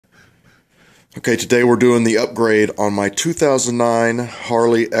Okay, today we're doing the upgrade on my 2009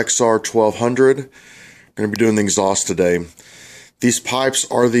 Harley XR1200. Going to be doing the exhaust today. These pipes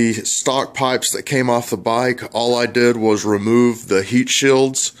are the stock pipes that came off the bike. All I did was remove the heat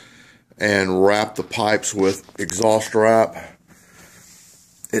shields and wrap the pipes with exhaust wrap.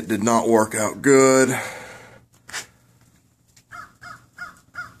 It did not work out good.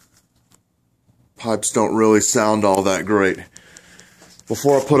 Pipes don't really sound all that great.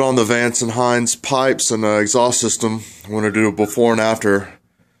 Before I put on the Vance and Hines pipes and the exhaust system, I'm going to do a before and after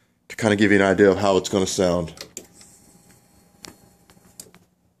to kind of give you an idea of how it's going to sound.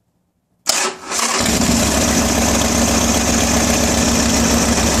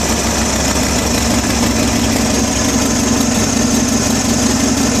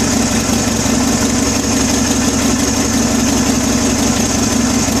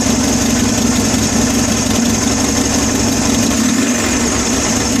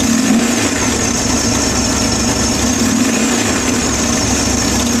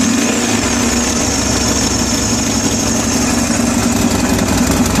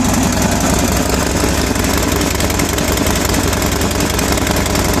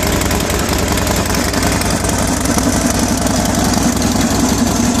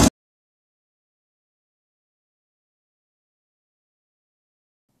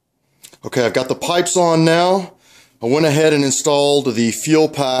 Okay, I've got the pipes on now. I went ahead and installed the fuel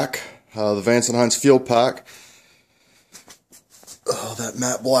pack, the Vance and Hines fuel pack. Oh, that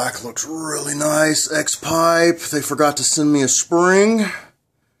matte black looks really nice. X-pipe. They forgot to send me a spring.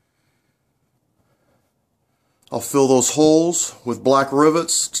 I'll fill those holes with black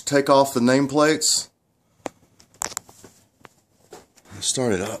rivets to take off the nameplates.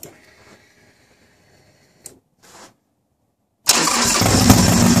 Start it up.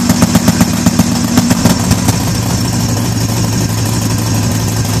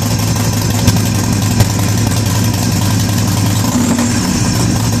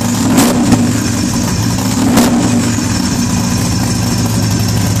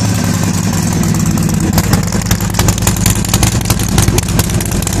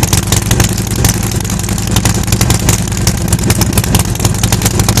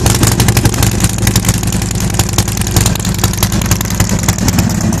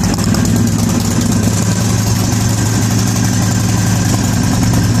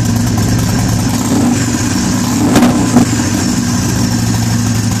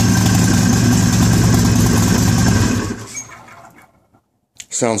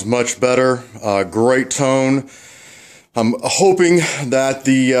 Sounds much better. Great tone. I'm hoping that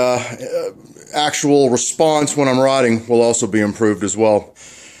the actual response when I'm riding will also be improved as well,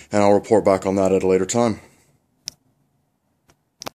 and I'll report back on that at a later time.